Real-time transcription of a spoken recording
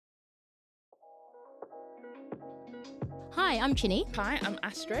Hi, I'm Chinny. Hi, I'm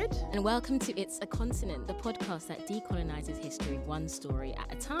Astrid. And welcome to It's a Continent, the podcast that decolonizes history one story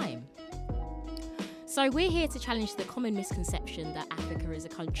at a time. So we're here to challenge the common misconception that Africa is a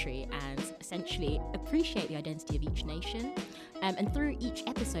country and essentially appreciate the identity of each nation. And through each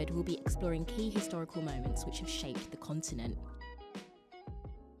episode, we'll be exploring key historical moments which have shaped the continent.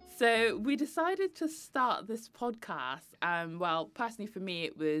 So we decided to start this podcast. Personally for me,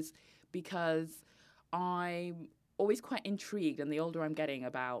 it was because I'm always quite intrigued, and the older I'm getting,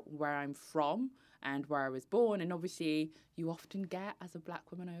 about where I'm from and where I was born. And obviously, you often get, as a black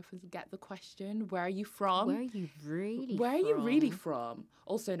woman, I often get the question, where are you from? Where are you really from?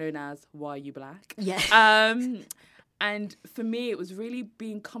 Also known as, why are you black? Yeah. And for me, it was really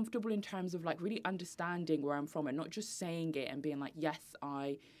being comfortable in terms of like really understanding where I'm from and not just saying it and being like, yes,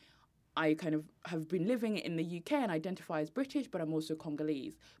 I kind of have been living in the UK and identify as British, but I'm also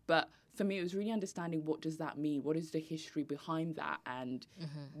Congolese. But for me, it was really understanding, what does that mean? What is the history behind that? And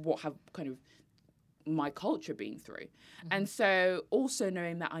what have kind of my culture been through? And so also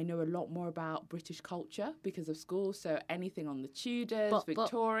knowing that I know a lot more about British culture because of school. So anything on the Tudors,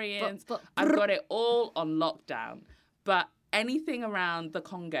 Victorians, I've got it all on lockdown. But anything around the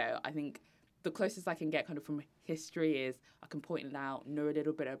Congo, I think the closest I can get kind of from history is I can point it out, know a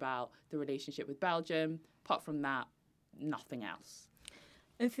little bit about the relationship with Belgium. Apart from that, nothing else.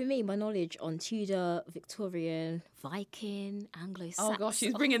 And for me, my knowledge on Tudor, Victorian, Viking, Anglo-Saxon... Oh gosh,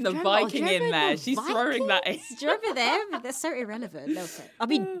 she's bringing the Viking in there. She's throwing that in. Do you remember them? They're so irrelevant. No, I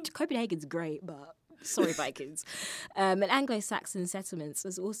mean, Copenhagen's great, but... Sorry, Vikings. And Anglo-Saxon settlements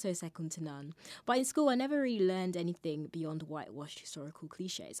was also second to none. But in school, I never really learned anything beyond whitewashed historical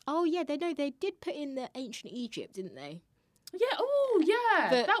cliches. Oh, yeah, they did put in the ancient Egypt, didn't they? Yeah,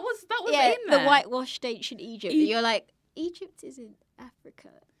 that was in the there. whitewashed ancient Egypt. You're like, Egypt is in Africa.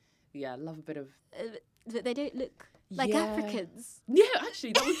 Yeah, love a bit of... But they don't look like Africans. Yeah,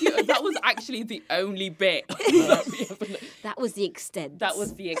 actually, that was actually the only bit. That was the extent. That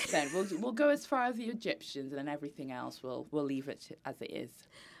was the extent. We'll go as far as the Egyptians, and then everything else we'll leave it as it is.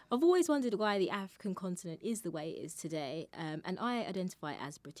 I've always wondered why the African continent is the way it is today, and I identify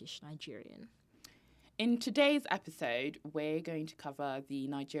as British Nigerian. In today's episode, we're going to cover the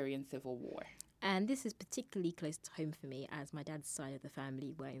Nigerian Civil War. And this is particularly close to home for me, as my dad's side of the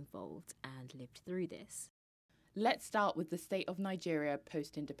family were involved and lived through this. Let's start with the state of Nigeria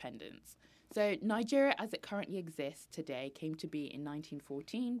post-independence. So Nigeria as it currently exists today came to be in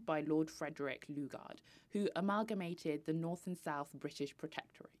 1914 by Lord Frederick Lugard, who amalgamated the North and South British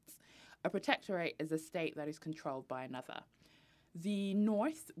protectorates. A protectorate is a state that is controlled by another. The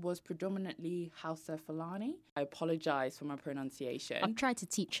North was predominantly Hausa Fulani. I apologise for my pronunciation. I've tried to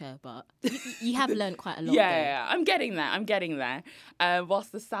teach her, but you have learned quite a lot. Yeah, I'm getting there.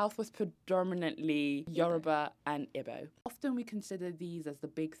 Whilst the South was predominantly Yoruba and Igbo. Often we consider these as the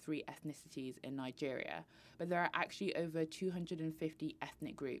big three ethnicities in Nigeria, but there are actually over 250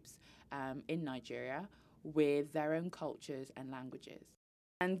 ethnic groups in Nigeria with their own cultures and languages.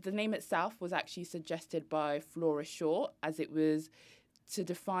 And the name itself was actually suggested by Flora Shaw, as it was to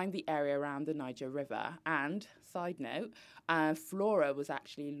define the area around the Niger River. And, side note, Flora was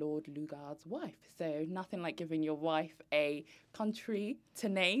actually Lord Lugard's wife. So nothing like giving your wife a country to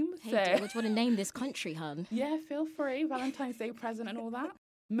name. Hey, do you want to name this country, hun? Yeah, feel free. Valentine's Day present and all that.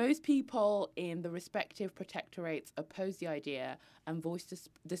 Most people in the respective protectorates opposed the idea and voiced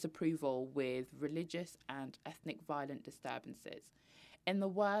disapproval with religious and ethnic violent disturbances. In the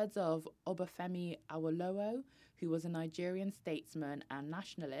words of Obafemi Awolowo, who was a Nigerian statesman and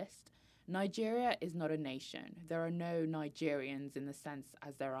nationalist, Nigeria is not a nation. There are no Nigerians in the sense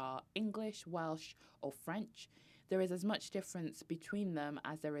as there are English, Welsh, or French. There is as much difference between them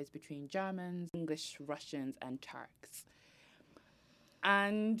as there is between Germans, English, Russians, and Turks.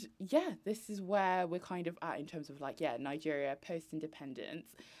 And yeah, this is where we're kind of at in terms of Nigeria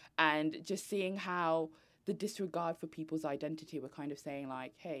post-independence, and just seeing how the disregard for people's identity, we're kind of saying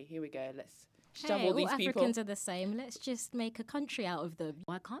hey, here we go, let's shove all these all people. Africans are the same. Let's just make a country out of them.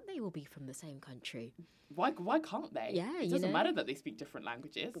 Why can't they all be from the same country? Why can't they? Yeah, it doesn't matter that they speak different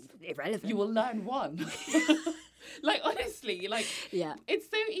languages. Irrelevant. You will learn one. Honestly, yeah, it's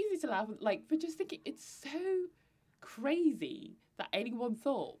so easy to laugh. But just thinking, it's so crazy that anyone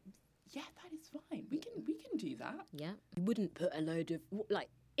thought, yeah, that is fine. We can do that. Yeah, you wouldn't put a load of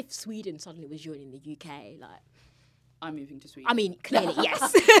if Sweden suddenly was joining the UK, I'm moving to Sweden. I mean, clearly,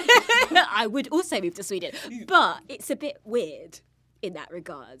 yes. I would also move to Sweden. But it's a bit weird in that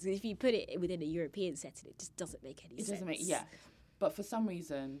regard. If you put it within a European setting, it just doesn't make any sense. It doesn't make, yeah. But for some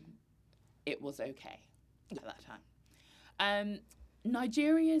reason, it was okay at that time.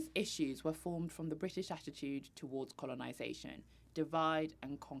 Nigeria's issues were formed from the British attitude towards colonisation, divide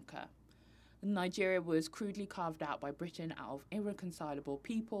and conquer. Nigeria was crudely carved out by Britain out of irreconcilable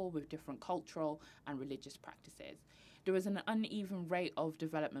people with different cultural and religious practices. There was an uneven rate of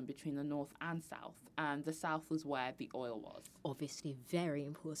development between the north and south, and the south was where the oil was. Obviously very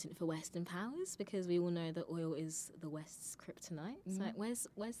important for Western powers, because we all know that oil is the West's kryptonite. So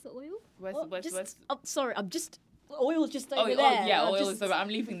where's the oil? Oil's just over there. Yeah, oil is over. I'm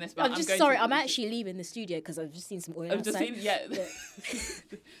leaving this, but I'm actually leaving the studio because I've just seen some oil outside.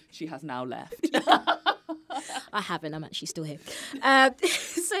 She has now left. I haven't. I'm actually still here.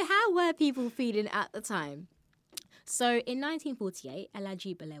 So how were people feeling at the time? So in 1948,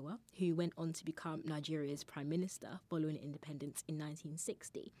 Alhaji Balewa, who went on to become Nigeria's prime minister following independence in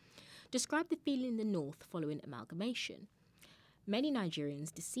 1960, described the feeling in the north following amalgamation. Many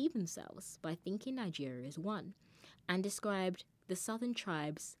Nigerians deceive themselves by thinking Nigeria is one, and described the southern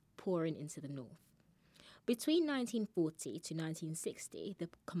tribes pouring into the north. Between 1940 to 1960, the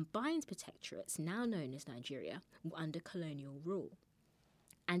combined protectorates, now known as Nigeria, were under colonial rule.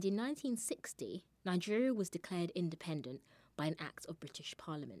 And in 1960, Nigeria was declared independent by an act of British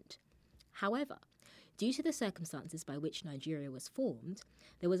Parliament. However, due to the circumstances by which Nigeria was formed,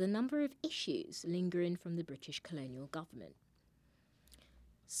 there was a number of issues lingering from the British colonial government.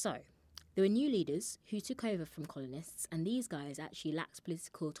 So, there were new leaders who took over from colonists, and these guys actually lacked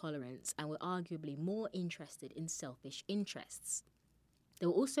political tolerance and were arguably more interested in selfish interests. There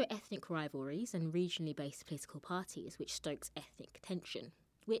were also ethnic rivalries and regionally based political parties which stoked ethnic tension,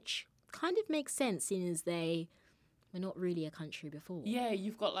 which kind of makes sense seeing as they were not really a country before. Yeah,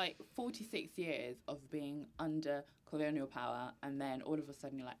 you've got 46 years of being under colonial power, and then all of a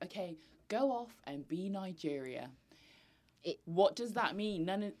sudden you're like, okay, go off and be Nigeria. What does that mean?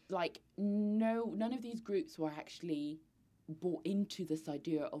 None of these groups were actually bought into this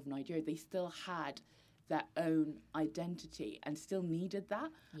idea of Nigeria. They still had their own identity and still needed that.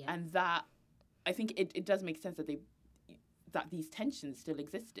 Yeah. And that, I think it does make sense that these tensions still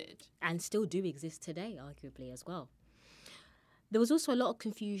existed. And still do exist today, arguably, as well. There was also a lot of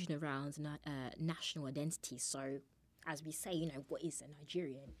confusion around national identity. So, as we say, what is a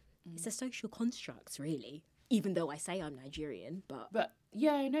Nigerian? It's a social construct, really. Even though I say I'm Nigerian, but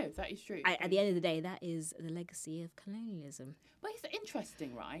yeah, no, that is true. At the end of the day, that is the legacy of colonialism. But it's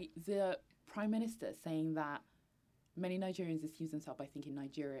interesting, right? The Prime Minister saying that many Nigerians excuse themselves by thinking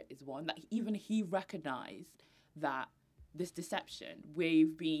Nigeria is one. That even he recognised that this deception,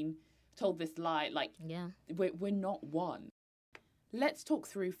 we've been told this lie, we're not one. Let's talk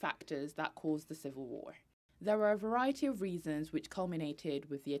through factors that caused the civil war. There were a variety of reasons which culminated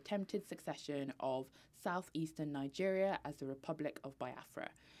with the attempted succession of southeastern Nigeria as the Republic of Biafra.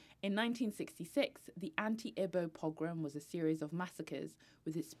 In 1966, the anti-Igbo pogrom was a series of massacres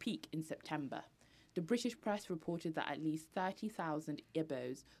with its peak in September. The British press reported that at least 30,000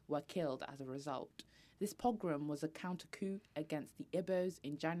 Igbos were killed as a result. This pogrom was a counter-coup against the Igbos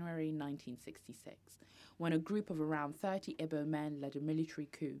in January 1966, when a group of around 30 Igbo men led a military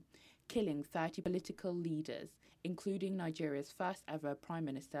coup, killing 30 political leaders, including Nigeria's first ever Prime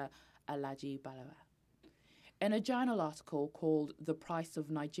Minister, Alhaji Balewa. In a journal article called The Price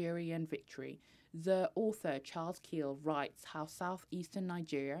of Nigerian Victory, the author Charles Keel writes how southeastern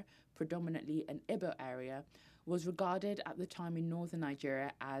Nigeria, predominantly an Igbo area, was regarded at the time in northern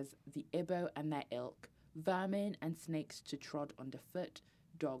Nigeria as the Igbo and their ilk, vermin and snakes to trod underfoot,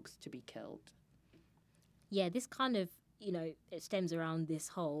 dogs to be killed. Yeah, this kind of, it stems around this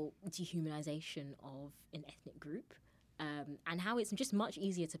whole dehumanization of an ethnic group. And how it's just much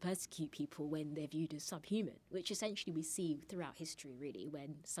easier to persecute people when they're viewed as subhuman, which essentially we see throughout history, really.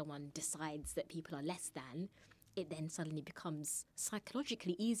 When someone decides that people are less than, it then suddenly becomes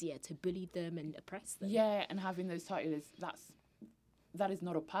psychologically easier to bully them and oppress them. Yeah, and having those titles, that is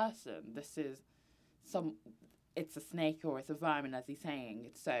not a person. This is it's a snake or it's a vermin, as he's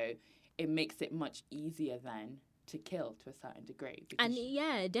saying. So it makes it much easier then to kill to a certain degree. And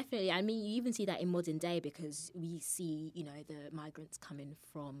yeah, definitely. I mean, you even see that in modern day because we see, the migrants coming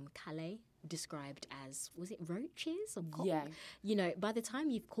from Calais described as, was it roaches or cock? Yeah. By the time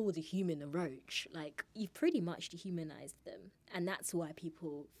you've called a human a roach, you've pretty much dehumanized them. And that's why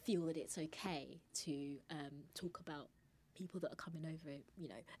people feel that it's okay to talk about people that are coming over,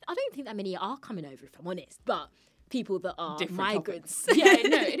 I don't think that many are coming over, if I'm honest, but people that are different migrants. Yeah,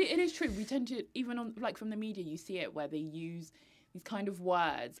 no, it is true. We tend to, even on from the media, you see it where they use these kind of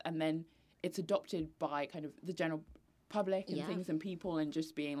words and then it's adopted by kind of the general public and things and people, and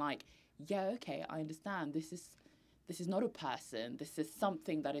just being like, yeah, okay, I understand. This is not a person. This is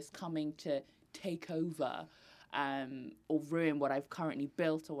something that is coming to take over. or ruin what I've currently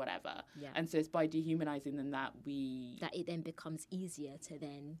built or whatever. Yeah. And so it's by dehumanizing them that it then becomes easier to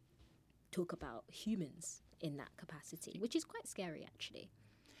then talk about humans in that capacity, which is quite scary, actually.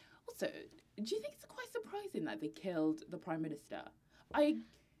 Also, do you think it's quite surprising that they killed the Prime Minister? I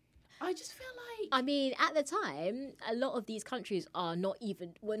just feel like... I mean, at the time, a lot of these countries were not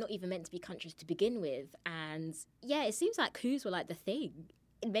even meant to be countries to begin with. And yeah, it seems like coups were like the thing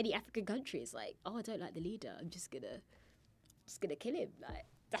in many African countries. Like, oh, I don't like the leader, I'm just gonna kill him. Like,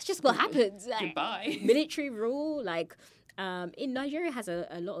 that's just what happens. Like, Goodbye. Military rule, like... in Nigeria has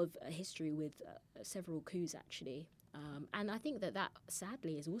a lot of history with several coups, actually. And I think that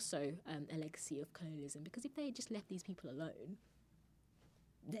sadly, is also a legacy of colonialism, because if they had just left these people alone,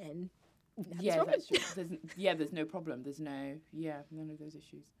 then that's true. There's no problem. None of those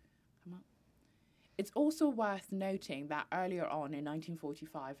issues come up. It's also worth noting that earlier on in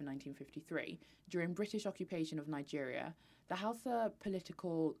 1945 and 1953, during British occupation of Nigeria, the Hausa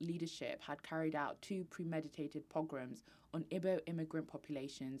political leadership had carried out 2 premeditated pogroms on Igbo immigrant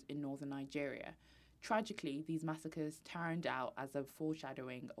populations in northern Nigeria. Tragically, these massacres turned out as a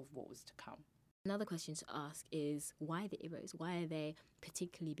foreshadowing of what was to come. Another question to ask is, why the Igbos? Why are they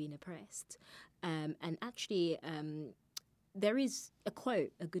particularly being oppressed? And actually, there is a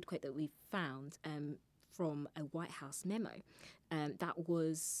good quote that we found from a White House memo that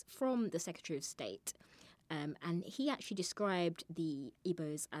was from the Secretary of State. And he actually described the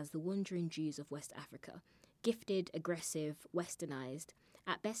Igbos as the wandering Jews of West Africa, gifted, aggressive, westernized,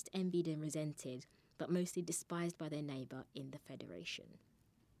 at best envied and resented, but mostly despised by their neighbour in the Federation.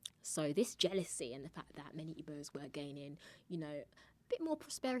 So this jealousy and the fact that many Igbos were gaining, a bit more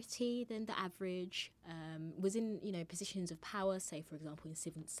prosperity than the average, was in, positions of power, say, for example, in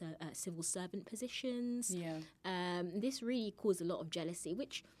civil servant positions. Yeah. This really caused a lot of jealousy,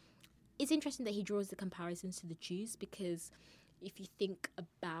 which is interesting that he draws the comparisons to the Jews, because if you think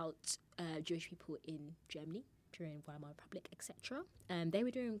about Jewish people in Germany during Weimar Republic, etc., they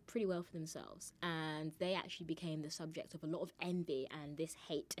were doing pretty well for themselves, and they actually became the subject of a lot of envy, and this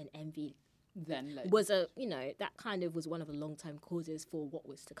hate and envy was that kind of was one of the long-term causes for what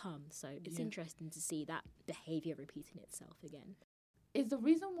was to come. So it's interesting to see that behaviour repeating itself again. Is the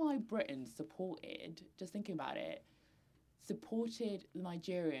reason why Britain supported, just thinking about it, supported the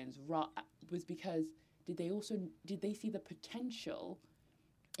Nigerians was because did they see the potential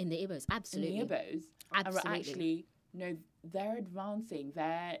in the Igbos? Absolutely. In the Igbos. Absolutely. And actually, they're advancing.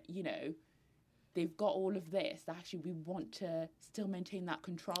 They've got all of this. Actually, we want to still maintain that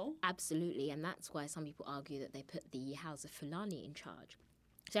control. Absolutely. And that's why some people argue that they put the Hausa Fulani in charge.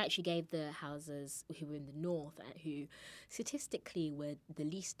 So they actually gave the Hausas who were in the north and who statistically were the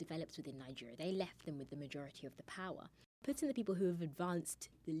least developed within Nigeria, they left them with the majority of the power. Putting the people who have advanced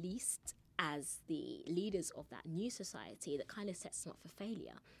the least as the leaders of that new society, that kind of sets them up for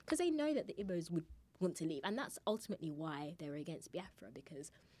failure, because they know that the Igbos would want to leave, and that's ultimately why they were against Biafra,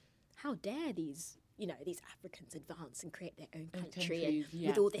 because how dare these Africans advance and create their own country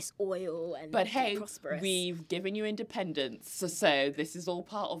with all this oil and but hey, prosperous. We've given you independence, so this is all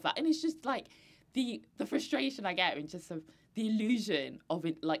part of that. And it's just like the frustration I get in just of the illusion of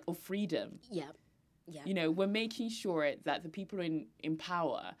it, like of freedom. Yeah. We're making sure that the people in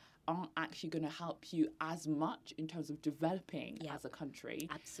power aren't actually going to help you as much in terms of developing as a country.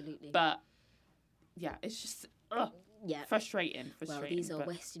 Absolutely. But yeah, it's just frustrating. Well, these are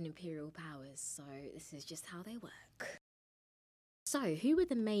Western imperial powers, so this is just how they work. So, who were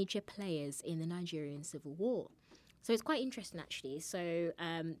the major players in the Nigerian Civil War? So it's quite interesting, actually. So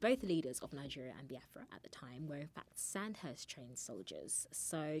both the leaders of Nigeria and Biafra at the time were in fact Sandhurst-trained soldiers.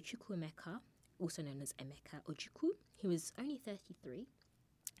 So Chukwuemeka, also known as Emeka Ojukwu, who was only 33,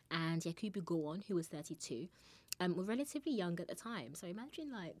 and Yakubu Gowon, who was 32, were relatively young at the time. So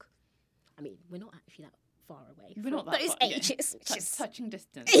imagine, we're not actually that far away from those ages. Touching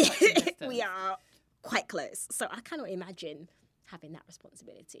distance. We are quite close. So I cannot imagine having that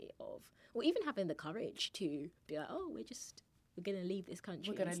responsibility or even having the courage to be like, we're going to leave this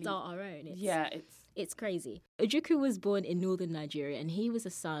country and start our own. It's crazy. Ojukwu was born in northern Nigeria, and he was the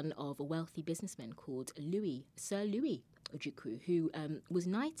son of a wealthy businessman called Sir Louis Ojukwu, who was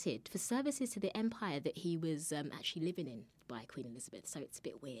knighted for services to the empire that he was actually living in by Queen Elizabeth. So it's a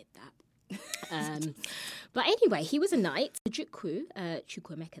bit weird, that. But anyway, he was a knight. Ojukwu,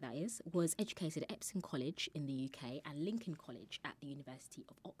 Chukwuemeka that is, was educated at Epsom College in the UK and Lincoln College at the University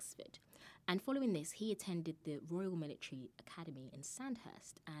of Oxford. And following this, he attended the Royal Military Academy in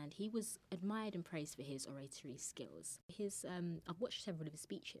Sandhurst, and he was admired and praised for his oratory skills. I've watched several of his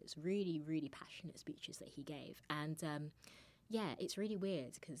speeches, really, really passionate speeches that he gave. And it's really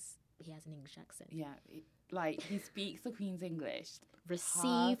weird because he has an English accent. Yeah, Like, he speaks the Queen's English.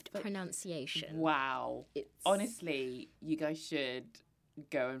 Received Perfect. pronunciation. Wow. It's... Honestly, you guys should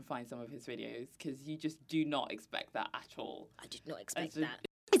go and find some of his videos because you just do not expect that at all. I did not expect that.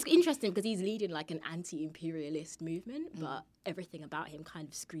 It's interesting because he's leading like an anti-imperialist movement, but everything about him kind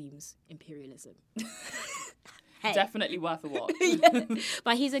of screams imperialism. Hey. Definitely worth a watch. Yeah.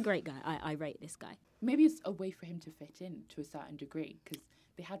 But he's a great guy. I rate this guy. Maybe it's a way for him to fit in to a certain degree because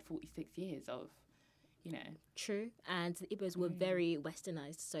they had 46 years of, you know. True. And the Igbos were very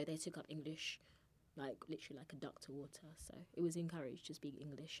westernized, so they took up English like literally like a duck to water. So it was encouraged to speak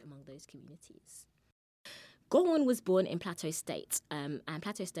English among those communities. Gowon was born in Plateau State, and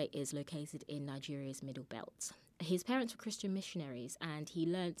Plateau State is located in Nigeria's Middle Belt. His parents were Christian missionaries, and he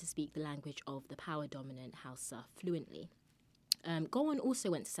learned to speak the language of the power-dominant Hausa fluently. Gowon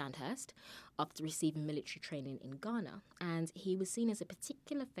also went to Sandhurst after receiving military training in Ghana, and he was seen as a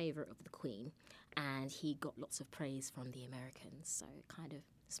particular favourite of the Queen, and he got lots of praise from the Americans, so it kind of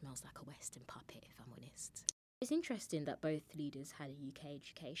smells like a Western puppet, if I'm honest. It's interesting that both leaders had a UK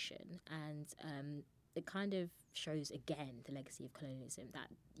education, and it kind of shows again the legacy of colonialism, that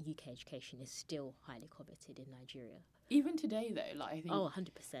UK education is still highly coveted in Nigeria. Even today, though, like, I think...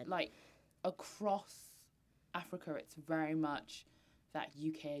 100%. Like, across Africa, it's very much that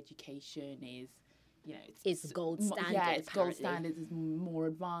UK education is, you know... It's gold standard, Yeah, it's apparently. gold standard, it's more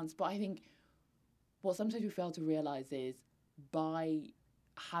advanced. But I think what sometimes we fail to realise is by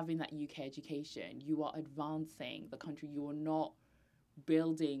having that UK education, you are advancing the country. You are not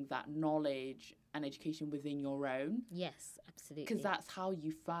building that knowledge and education within your own. Yes, absolutely. Because that's how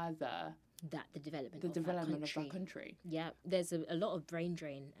you further the development of that country. Yeah, there's a lot of brain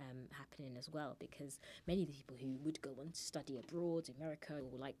drain happening as well, because many of the people who would go on to study abroad, America,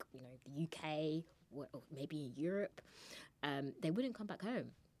 or like, you know, the UK, or maybe in Europe, they wouldn't come back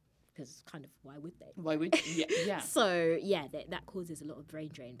home. Because kind of, why would they? Why would you? Yeah. So, yeah, that causes a lot of brain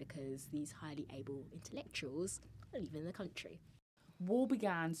drain because these highly able intellectuals are leaving the country. War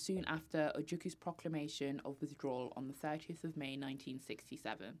began soon after Ojukwu's proclamation of withdrawal on the 30th of May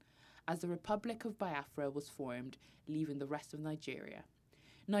 1967, as the Republic of Biafra was formed, leaving the rest of Nigeria.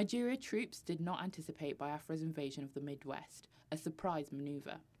 Nigeria troops did not anticipate Biafra's invasion of the Midwest, a surprise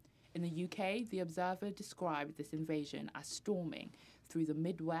manoeuvre. In the UK, The Observer described this invasion as storming through the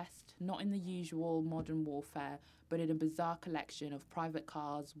Midwest, not in the usual modern warfare, but in a bizarre collection of private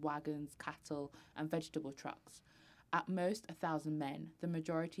cars, wagons, cattle, and vegetable trucks. At most 1,000 men, the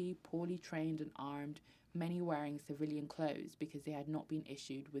majority poorly trained and armed, many wearing civilian clothes because they had not been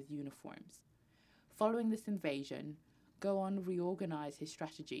issued with uniforms. Following this invasion, Gowon reorganised his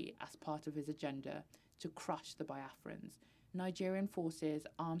strategy as part of his agenda to crush the Biafrans. Nigerian forces,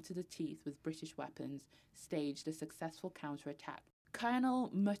 armed to the teeth with British weapons, staged a successful counterattack. Colonel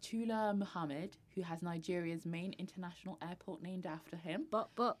Murtala Muhammad, who has Nigeria's main international airport named after him, But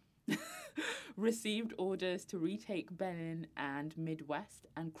received orders to retake Benin and Midwest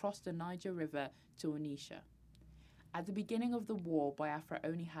and cross the Niger River to Onitsha. At the beginning of the war, Biafra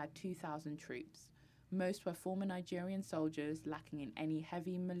only had 2,000 troops. Most were former Nigerian soldiers lacking in any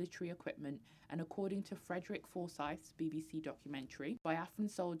heavy military equipment, and according to Frederick Forsyth's BBC documentary, Biafran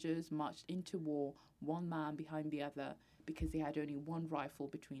soldiers marched into war one man behind the other because they had only one rifle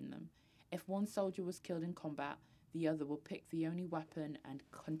between them. If one soldier was killed in combat, the other will pick the only weapon and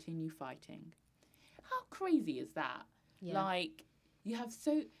continue fighting. How crazy is that? Yeah. Like, you have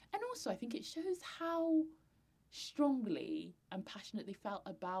so... And also, I think it shows how strongly and passionate they felt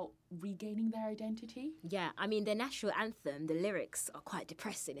about regaining their identity. yeah, I mean, their national anthem, the lyrics are quite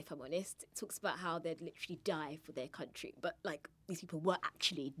depressing, if I'm honest. It talks about how they'd literally die for their country, but like these people were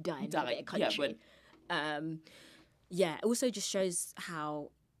actually dying for their country. It also just shows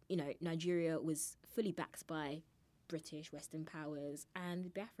how, you know, Nigeria was fully backed by British, Western powers, and the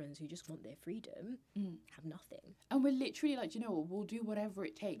Biafrans who just want their freedom have nothing. And we're literally like, you know what, we'll do whatever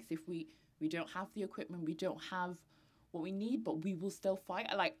it takes. If we don't have the equipment, we don't have what we need, but we will still fight.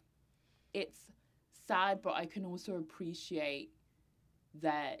 Like, it's sad, but I can also appreciate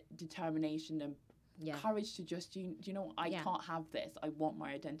their determination and courage to just, do you know, I can't have this. I want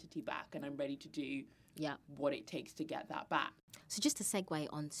my identity back, and I'm ready to do what it takes to get that back. So just to segue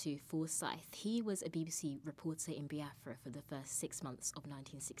onto Forsyth, he was a BBC reporter in Biafra for the first 6 months of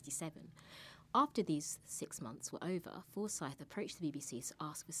 1967. After these 6 months were over, Forsyth approached the BBC to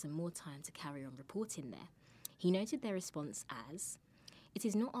ask for some more time to carry on reporting there. He noted their response as, "It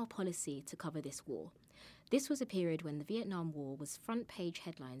is not our policy to cover this war. This was a period when the Vietnam War was front-page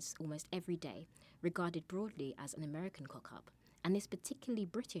headlines almost every day, regarded broadly as an American cock-up, and this particularly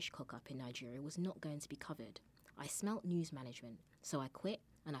British cock-up in Nigeria was not going to be covered. I smelt news management, so I quit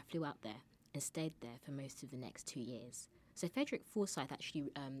and I flew out there. and stayed there for most of the next 2 years. So Frederick Forsyth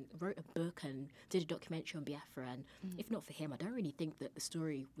actually wrote a book and did a documentary on Biafra, and if not for him, I don't really think that the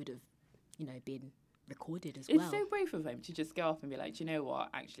story would have, been recorded as well. It's so brave of him to just go off and be like, do you know what?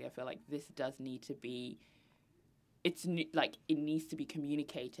 Actually, I feel like this does need to be. It needs to be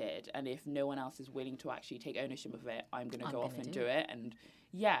communicated, and if no one else is willing to actually take ownership of it, I'm going to go off and do it. And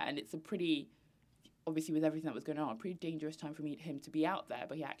and it's a pretty, obviously with everything that was going on, a pretty dangerous time for him to be out there,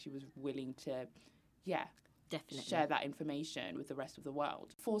 but he actually was willing to, definitely share that information with the rest of the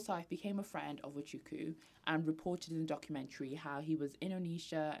world. Forsyth became a friend of Uchuku and reported in the documentary how he was in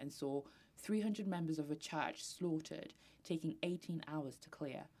Onitsha and saw 300 members of a church slaughtered, taking 18 hours to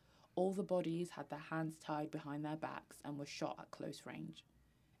clear. All the bodies had their hands tied behind their backs and were shot at close range.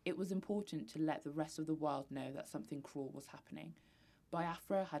 It was important to let the rest of the world know that something cruel was happening.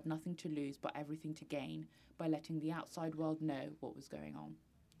 Biafra had nothing to lose but everything to gain by letting the outside world know what was going on.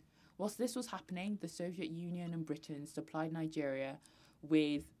 Whilst this was happening, the Soviet Union and Britain supplied Nigeria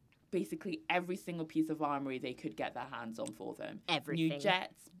with basically every single piece of armoury they could get their hands on for them. Everything. New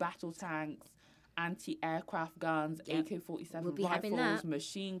jets, battle tanks, anti-aircraft guns, AK-47 rifles,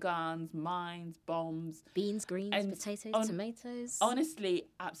 machine guns, mines, bombs. Beans, greens, potatoes, tomatoes. Honestly,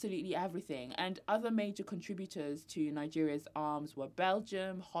 absolutely everything. And other major contributors to Nigeria's arms were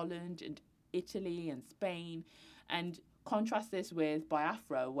Belgium, Holland, and Italy and Spain. And contrast this with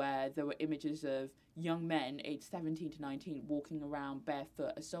Biafra, where there were images of young men aged 17 to 19 walking around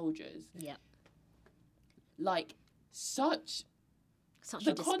barefoot as soldiers. Yeah. Like, such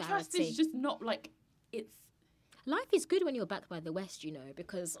the contrast is just not it's. Life is good when you're backed by the West,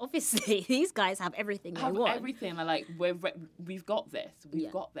 because obviously these guys have everything they want. Everything. They're like, we've got this.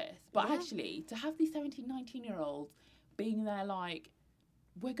 We've got this. But actually, to have these 17, 19-year-olds being there like,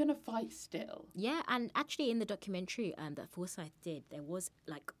 we're going to fight still. Yeah, and actually in the documentary that Forsyth did, there was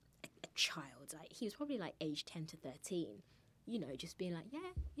like a child. Like, he was probably like age 10 to 13. Just being like,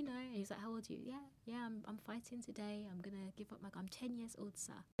 and he's like, how old are you? Yeah, I'm fighting today. I'm going to give up I'm 10 years old,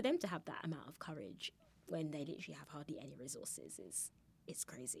 sir. For them to have that amount of courage when they literally have hardly any resources is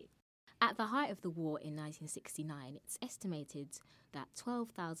crazy. At the height of the war in 1969, it's estimated that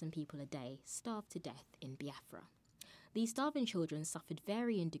 12,000 people a day starved to death in Biafra. These starving children suffered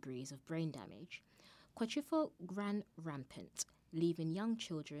varying degrees of brain damage. Kwachufor ran rampant, leaving young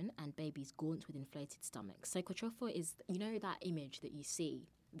children and babies gaunt with inflated stomachs. So Kwachufor is, that image that you see,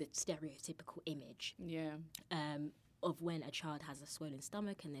 the stereotypical image of when a child has a swollen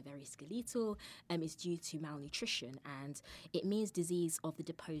stomach and they're very skeletal, is due to malnutrition, and it means disease of the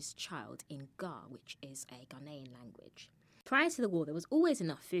deposed child in Ga, which is a Ghanaian language. Prior to the war, there was always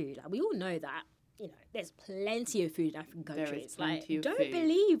enough food. Like, we all know that. There's plenty of food in African countries. Don't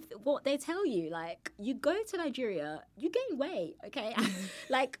believe what they tell you. Like, you go to Nigeria, you gain weight, okay?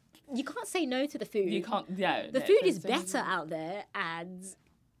 Like, you can't say no to the food. You can't, The food is better out there, and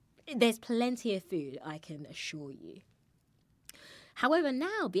there's plenty of food, I can assure you. However,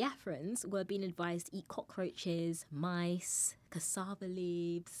 now Biafrans were being advised to eat cockroaches, mice, cassava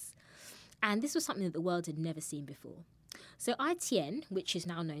leaves, and this was something that the world had never seen before. So ITN, which is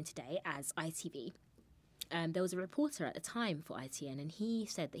now known today as ITV, there was a reporter at the time for ITN, and he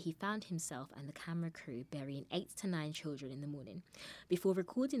said that he found himself and the camera crew burying 8 to 9 children in the morning before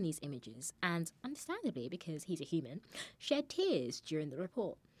recording these images, and understandably, because he's a human, shed tears during the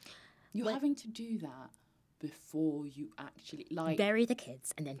report. You're having to do that before you actually bury the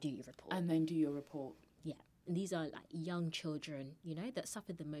kids and then do your report. Yeah, and these are young children, that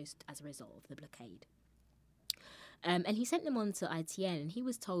suffered the most as a result of the blockade. And he sent them on to ITN, and he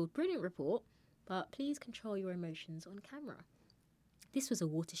was told, brilliant report, but please control your emotions on camera. This was a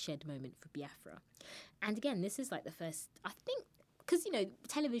watershed moment for Biafra. And again, this is the first, I think, because,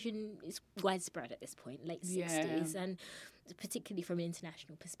 television is widespread at this point, late 60s, and particularly from an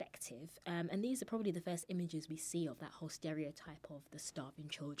international perspective. And these are probably the first images we see of that whole stereotype of the starving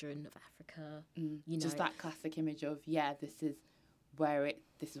children of Africa. Just that classic image of, this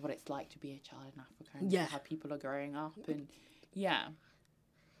is what it's like to be a child in Africa, and how people are growing up, and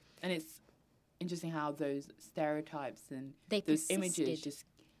and it's interesting how those stereotypes and those images just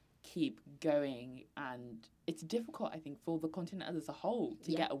keep going, and it's difficult, I think, for the continent as a whole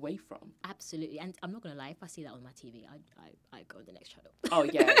to get away from. Absolutely, and I'm not gonna lie, if I see that on my TV, I go on the next channel. Oh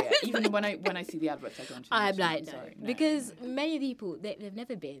yeah. Even when I see the adverts, I go on to the I'm next like, channel. no, because many people they've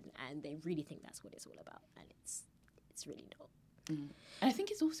never been, and they really think that's what it's all about, and it's really not. And I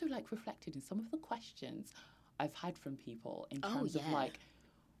think it's also reflected in some of the questions I've had from people in terms of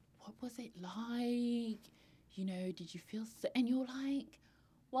what was it like? Did you feel sick? And you're like,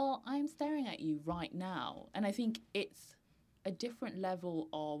 well, I'm staring at you right now. And I think it's a different level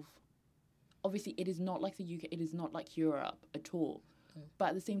of obviously it is not like the UK, it is not like Europe at all. But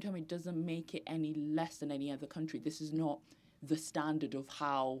at the same time, it doesn't make it any less than any other country. This is not the standard of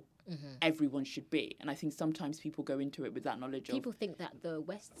how everyone should be. And I think sometimes people go into it with that knowledge People think that the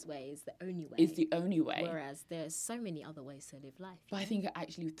West's way is the only way. Is the only way. Whereas there's so many other ways to live life. But I think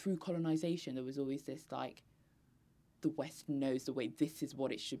actually through colonization, there was always this like, the West knows the way, this is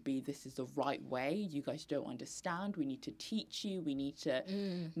what it should be, this is the right way. You guys don't understand. We need to teach you. We need to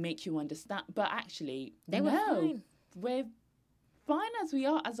make you understand. But actually, They were fine. We're fine as we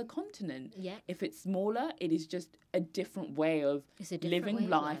are as a continent. Yeah. If it's smaller, it is just a different way of living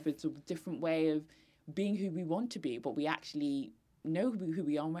life. It's a different way of being who we want to be, but we actually know who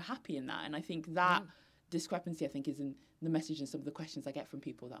we are and we're happy in that. And I think that discrepancy, I think, is in the message and some of the questions I get from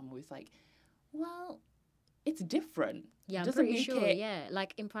people that I'm always like, well, it's different. Yeah, I'm pretty sure, yeah.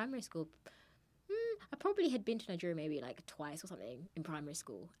 Like in primary school, I probably had been to Nigeria maybe like twice or something in primary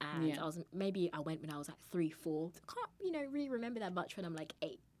school. And I went when I was like 3, 4. Can't, really remember that much when I'm like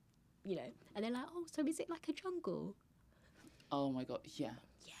 8, And they're like, oh, so is it like a jungle? Oh my God, yeah.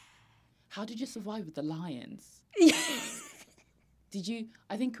 Yeah. How did you survive with the lions? I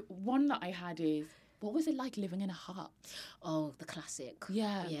think one that I had is, what was it like living in a hut? Oh, the classic.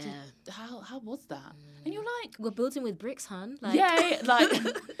 Yeah. How was that? And you're like, we're building with bricks, hon.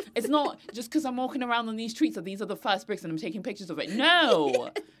 It's not just because I'm walking around on these streets that these are the first bricks and I'm taking pictures of it.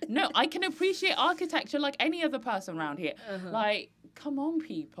 No, I can appreciate architecture like any other person around here. Like, come on,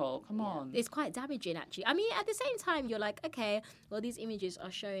 people, come on. It's quite damaging, actually. I mean, at the same time, you're like, okay, well, these images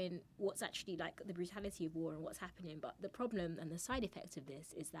are showing what's actually like the brutality of war and what's happening. But the problem and the side effect of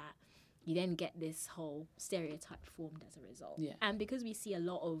this is that you then get this whole stereotype formed as a result. Yeah. And because we see a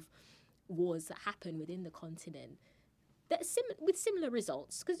lot of wars that happen within the continent that with similar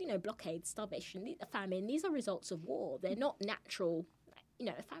results, because, blockade, starvation, famine, these are results of war. They're not natural.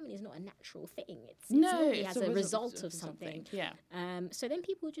 A famine is not a natural thing. It's normally as a result of something. Yeah. So then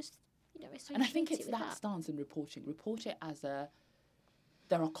people just, associate and I think it's it with that stance in reporting. Report it as there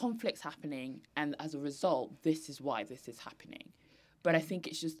are conflicts happening, and as a result, this is why this is happening. But I think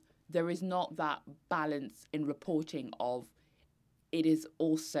it's just, there is not that balance in reporting of it is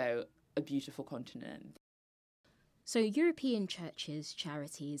also a beautiful continent. So European churches,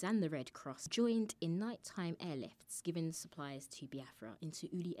 charities and the Red Cross joined in nighttime airlifts giving supplies to Biafra into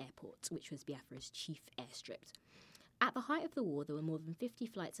Uli Airport, which was Biafra's chief airstrip. At the height of the war, there were more than 50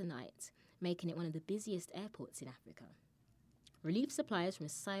 flights a night, making it one of the busiest airports in Africa. Relief supplies from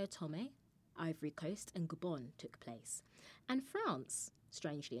Sao Tome, Ivory Coast and Gabon took place. And France,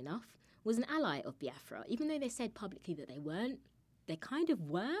 strangely enough, was an ally of Biafra. Even though they said publicly that they weren't, they kind of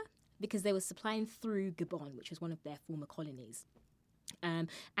were, because they were supplying through Gabon, which was one of their former colonies. And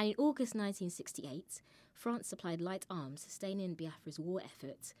in August 1968, France supplied light arms, sustaining Biafra's war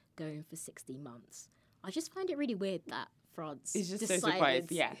effort going for 60 months. I just find it really weird that France It's just decided... so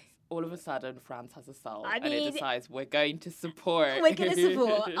surprised, yes. All of a sudden, France has a soul, and it decides we're going to support. We're going to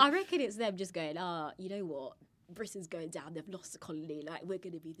support. I reckon it's them just going, you know what? Britain's going down. They've lost the colony. Like, we're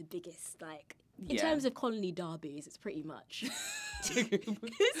going to be the biggest, like... In terms of colony derbies, it's pretty much...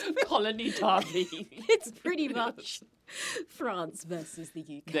 Colony derby. It's pretty much France versus the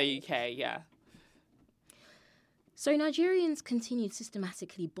UK. The UK, yeah. So Nigerians continued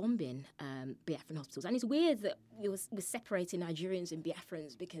systematically bombing Biafran hospitals. And it's weird that it was separating Nigerians and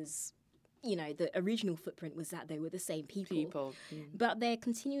Biafrans because, the original footprint was that they were the same people. But they're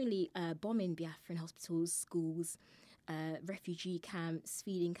continually bombing Biafran hospitals, schools, refugee camps,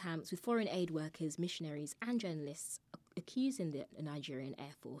 feeding camps with foreign aid workers, missionaries and journalists accusing the Nigerian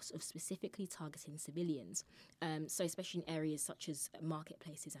Air Force of specifically targeting civilians, so especially in areas such as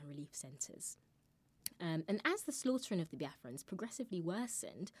marketplaces and relief centres. And as the slaughtering of the Biafrans progressively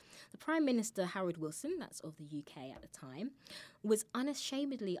worsened, the Prime Minister Harold Wilson, that's of the UK at the time, was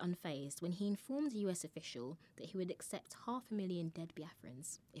unashamedly unfazed when he informed a US official that he would accept 500,000 dead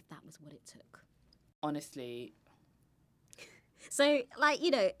Biafrans if that was what it took. Honestly... So,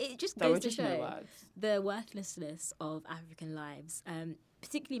 it just goes to show the worthlessness of African lives,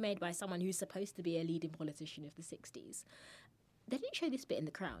 particularly made by someone who's supposed to be a leading politician of the 60s. They didn't show this bit in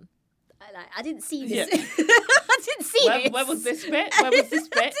The Crown. I didn't see this. Yeah. I didn't see it. Where was this bit? I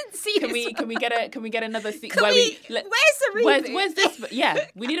didn't see this. Can we get another scene? Where's the reboot? Where's this bit? Yeah,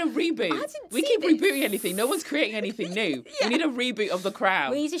 we need a reboot. We keep rebooting anything. No one's creating anything new. Yeah. We need a reboot of The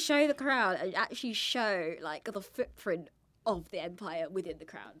Crown. We need to show The Crown and actually show the footprint of the empire within The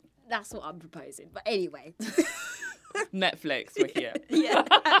Crown. That's what I'm proposing. But anyway. Netflix, we're here. Yeah.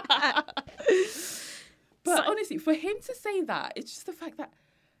 But honestly, for him to say that, it's just the fact that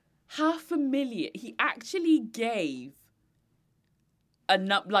 500,000, he actually gave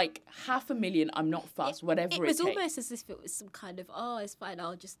like 500,000, I'm not fussed, whatever it takes. It was almost as if it was some kind of, it's fine,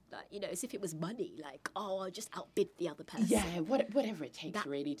 I'll just, as if it was money, like, I'll just outbid the other person. Yeah, whatever it takes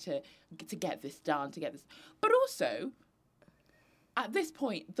really to get this done, But also, at this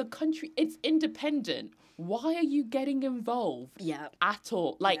point, the country, it's independent. Why are you getting involved at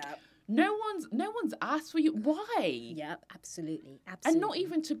all? Like, no one's asked for you. Why? Yeah, absolutely. And not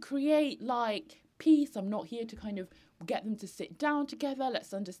even to create, like, peace. I'm not here to kind of get them to sit down together.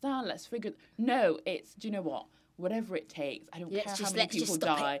 Let's understand. Let's figure. No, it's, do you know what? Whatever it takes. I don't care how many people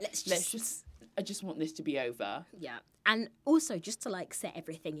die. I just want this to be over. Yeah. And also, just to, like, set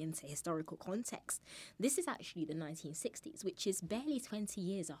everything into historical context, this is actually the 1960s, which is barely 20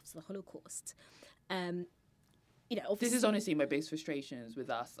 years after the Holocaust. This is honestly my biggest frustrations with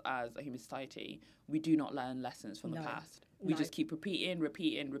us as a human society. We do not learn lessons from the past. We just keep repeating,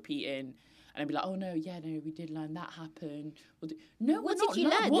 and I'd be like, oh no, we did learn that happened. What did you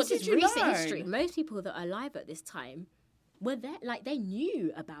learn? This is recent history. Most people that are alive at this time were there, like, they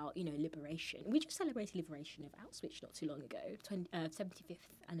knew about, liberation. We just celebrated liberation of Auschwitz not too long ago, 75th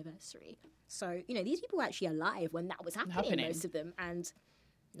anniversary. So, these people were actually alive when that was happening. Most of them, and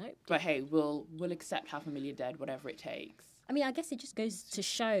no. But hey, we'll accept 500,000 dead, whatever it takes. I mean, I guess it just goes to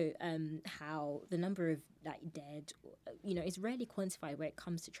show how the number of, like, dead, is rarely quantified when it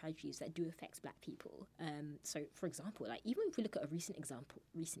comes to tragedies that do affect Black people. So, for example, like, even if we look at a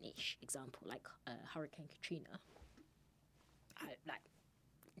recent-ish example, like Hurricane Katrina,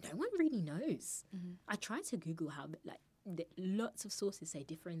 no one really knows. Mm-hmm. I tried to Google how, like, lots of sources say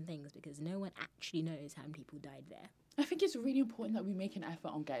different things because no one actually knows how many people died there. I think it's really important that we make an effort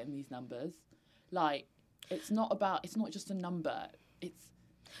on getting these numbers. Like, it's not just a number.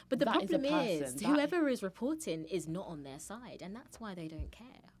 But the problem is whoever is reporting is not on their side, and that's why they don't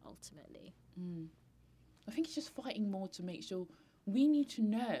care, ultimately. I think it's just fighting more to make sure we need to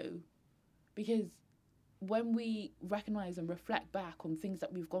know, because when we recognise and reflect back on things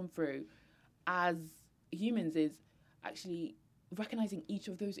that we've gone through as humans, is actually recognising each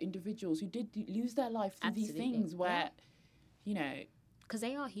of those individuals who did lose their life through these things where, because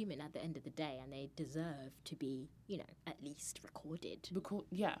they are human at the end of the day, and they deserve to be, at least recorded.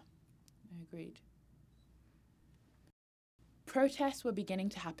 Yeah, I agreed. Protests were beginning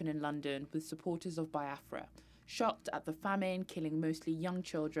to happen in London with supporters of Biafra, shocked at the famine killing mostly young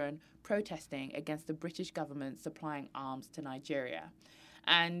children, protesting against the British government supplying arms to Nigeria.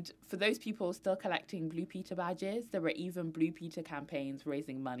 And for those people still collecting Blue Peter badges, there were even Blue Peter campaigns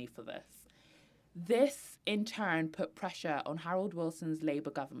raising money for this. This, in turn, put pressure on Harold Wilson's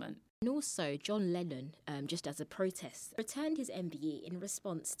Labour government. And also, John Lennon, just as a protest, returned his MBE in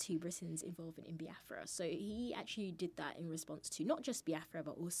response to Britain's involvement in Biafra. So he actually did that in response to not just Biafra,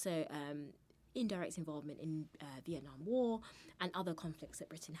 but also indirect involvement in Vietnam War and other conflicts that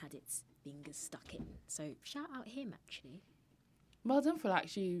Britain had its fingers stuck in. So shout out him, actually. Well done for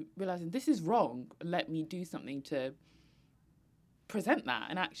actually realising this is wrong. Let me do something to present that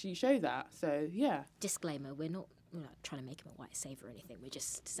and actually show that. So, yeah. Disclaimer, we're not trying to make him a white savior or anything. We're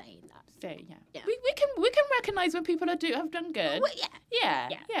just saying that. Yeah. We can recognise when people have done good. Well,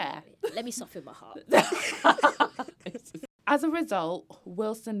 yeah. Let me soften my heart. As a result,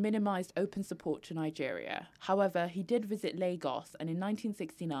 Wilson minimised open support to Nigeria. However, he did visit Lagos, and in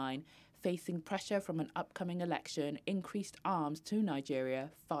 1969, facing pressure from an upcoming election, increased arms to Nigeria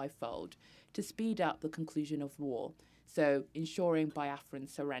fivefold to speed up the conclusion of war, so ensuring Biafran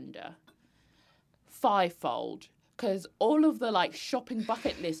surrender. Fivefold. Because all of the, like, shopping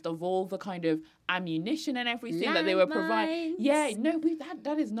bucket list of all the kind of ammunition and everything that they were providing. Yeah, no,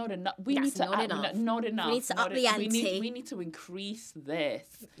 that is not enough. That's not enough. Not enough. We need to up the ante. We need to increase this.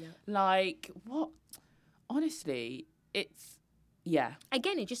 Yeah. Like, what? Honestly, it's... Yeah.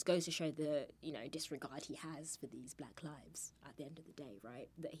 Again, it just goes to show the, disregard he has for these Black lives at the end of the day, right?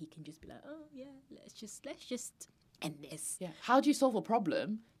 That he can just be like, oh, yeah, let's just end this. Yeah. How do you solve a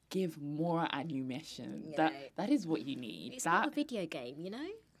problem? Give more ammunition. That is what you need. It's not a video game,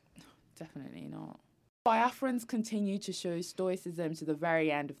 Definitely not. Biafrans continued to show stoicism to the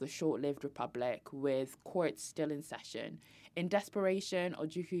very end of the short-lived republic, with courts still in session. In desperation,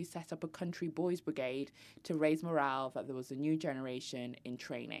 Ojukwu set up a country boys brigade to raise morale that there was a new generation in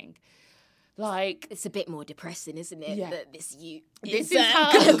training. Like, it's a bit more depressing, isn't it? Yeah. That this is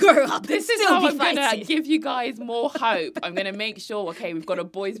how gonna grow up. This is how I'm gonna give you guys more hope. I'm gonna make sure, okay, we've got a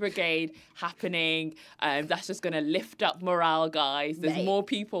boys' brigade happening. That's just gonna lift up morale, guys. There's more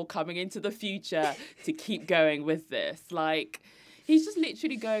people coming into the future to keep going with this. Like, he's just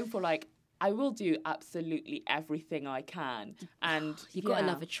literally going for, like, I will do absolutely everything I can. And you got to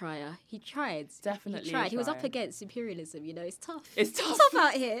love a trier. He tried. Definitely He tried. He was up against imperialism, you know. It's tough. It's tough. It's tough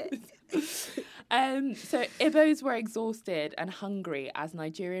out here. So Igbos were exhausted and hungry as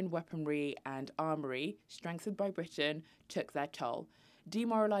Nigerian weaponry and armoury, strengthened by Britain, took their toll.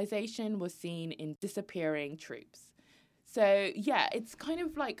 Demoralisation was seen in disappearing troops. So, yeah, it's kind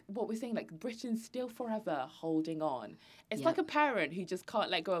of like what we're saying, like Britain's still forever holding on. It's like a parent who just can't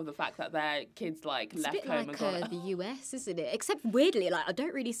let go of the fact that their kids, like, it's left a bit home like and gone. the US, isn't it? Except weirdly, like, I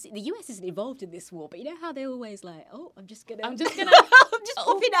don't really see... The US isn't involved in this war, but you know how they're always like, oh, I'm just gonna... I'm just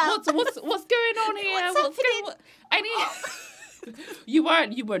popping out. What's going on here?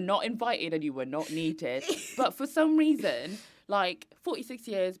 You were not invited and you were not needed. But for some reason... Like, 46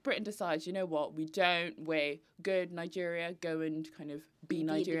 years, Britain decides, you know what, we're good, Nigeria, go and kind of be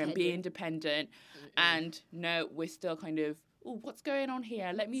Nigerian, be independent. And no, we're still kind of, oh, what's going on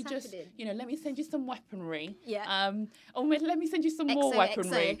here? Let me let me send you some weaponry. Yeah. Let me send you some more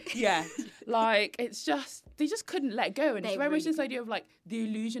weaponry. Yeah. Like, it's just, they just couldn't let go. And it's very much this idea of, like, the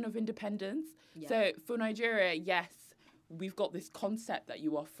illusion of independence. Yeah. So for Nigeria, yes, we've got this concept that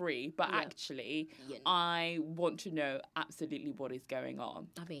you are free, but actually, I want to know absolutely what is going on.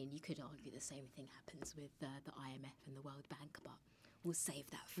 I mean, you could argue the same thing happens with the IMF and the World Bank, but we'll save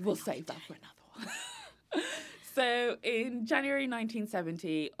that for another one. So, in January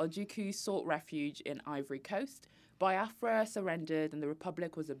 1970, Ojukwu sought refuge in Ivory Coast. Biafra surrendered and the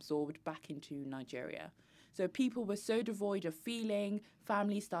Republic was absorbed back into Nigeria. So people were so devoid of feeling,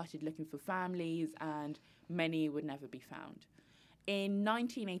 families started looking for families, and many would never be found. In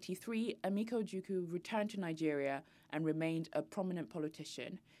 1983, Emeka Ojukwu returned to Nigeria and remained a prominent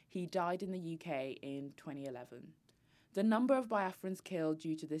politician. He died in the UK in 2011. The number of Biafrans killed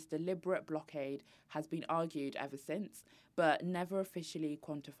due to this deliberate blockade has been argued ever since, but never officially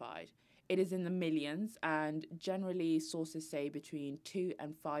quantified. It is in the millions, and generally sources say between 2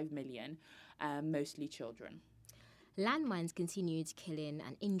 and 5 million, mostly children. Landmines continued killing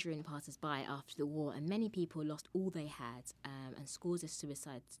and injuring passers-by after the war, and many people lost all they had, and scores of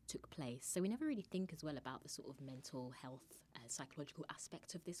suicides took place. So we never really think as well about the sort of mental health and psychological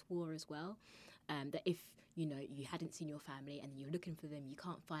aspect of this war as well. That if, you know, you hadn't seen your family and you're looking for them, you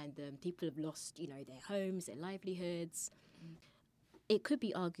can't find them. People have lost, you know, their homes, their livelihoods. It could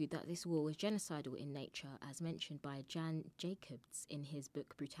be argued that this war was genocidal in nature, as mentioned by Jan Jacobs in his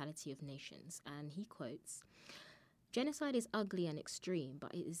book Brutality of Nations, and he quotes, "Genocide is ugly and extreme,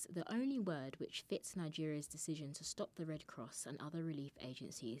 but it is the only word which fits Nigeria's decision to stop the Red Cross and other relief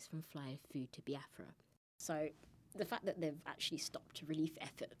agencies from flying food to Biafra." So the fact that they've actually stopped relief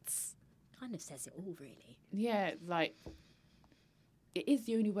efforts kind of says it all, really. Yeah, like, it is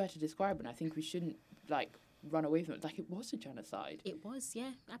the only word to describe it, and I think we shouldn't, like, run away from it. Like, it was a genocide. It was,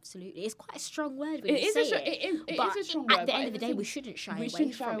 yeah, absolutely. It's quite a strong word when you say it. It is a strong word. At the end of the day, we shouldn't shy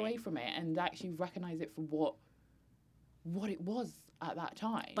away from it and actually recognise it for what it was at that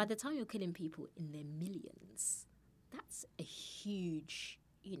time. By the time you're killing people in their millions, that's a huge,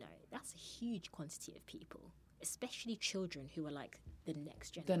 that's a huge quantity of people, especially children who are like the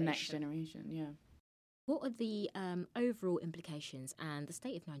next generation. The next generation, yeah. What are the overall implications and the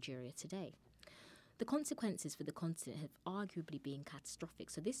state of Nigeria today? The consequences for the continent have arguably been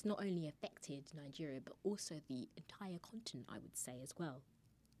catastrophic. So this not only affected Nigeria, but also the entire continent, I would say, as well.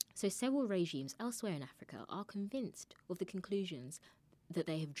 So several regimes elsewhere in Africa are convinced of the conclusions that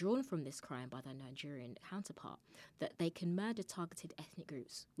they have drawn from this crime by their Nigerian counterpart, that they can murder targeted ethnic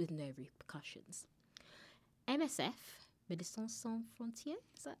groups with no repercussions. MSF, Médecins Sans Frontières,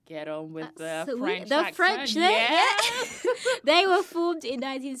 is that? Get on with the French accent. The French, yeah. They were formed in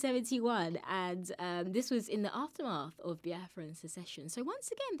 1971, and this was in the aftermath of Biafran secession. So once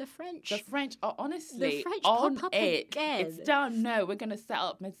again, the French are honestly the French on pop up it. Again. It's done. No, we're going to set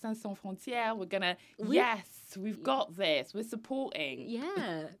up Médecins Sans Frontières. We've got this. We're supporting.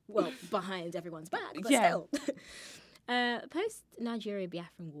 Yeah. Well, behind everyone's back, but still. Post-Nigeria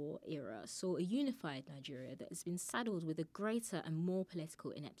Biafran War era saw a unified Nigeria that has been saddled with a greater and more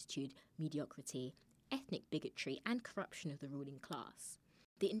political ineptitude, mediocrity, ethnic bigotry and corruption of the ruling class.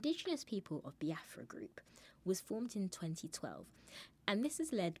 The indigenous people of Biafra Group was formed in 2012, and this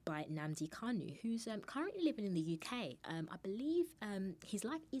is led by Nnamdi Kanu, who's currently living in the UK. I believe his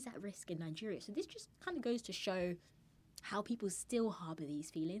life is at risk in Nigeria, so this just kind of goes to show how people still harbour these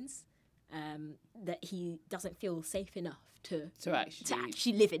feelings. That he doesn't feel safe enough to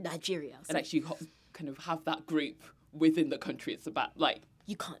actually live in Nigeria. So. And actually kind of have that group within the country. It's about, like...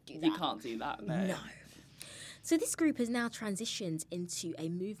 You can't do that. You can't do that, no. So this group has now transitioned into a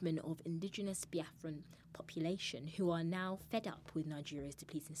movement of indigenous Biafran population who are now fed up with Nigeria's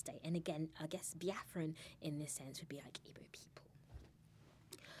depleting state. And again, I guess Biafran in this sense would be like Igbo people.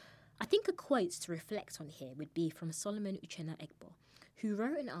 I think a quote to reflect on here would be from Solomon Uchenna Egbo, who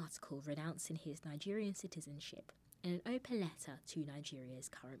wrote an article renouncing his Nigerian citizenship in an open letter to Nigeria's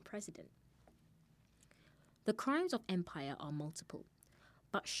current president. The crimes of empire are multiple,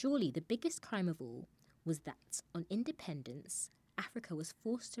 but surely the biggest crime of all was that, on independence, Africa was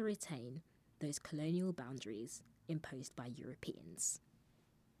forced to retain those colonial boundaries imposed by Europeans.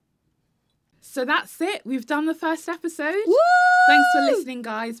 So that's it. We've done the first episode. Woo! Thanks for listening,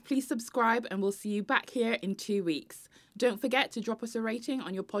 guys. Please subscribe and we'll see you back here in 2 weeks. Don't forget to drop us a rating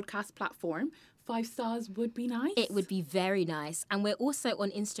on your podcast platform. 5 stars would be nice. It would be very nice. And we're also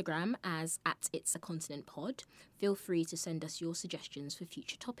on Instagram as @It'sAContinentPod. Feel free to send us your suggestions for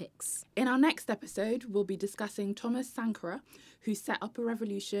future topics. In our next episode, we'll be discussing Thomas Sankara, who set up a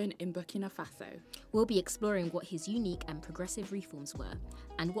revolution in Burkina Faso. We'll be exploring what his unique and progressive reforms were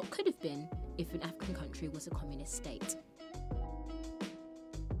and what could have been if an African country was a communist state.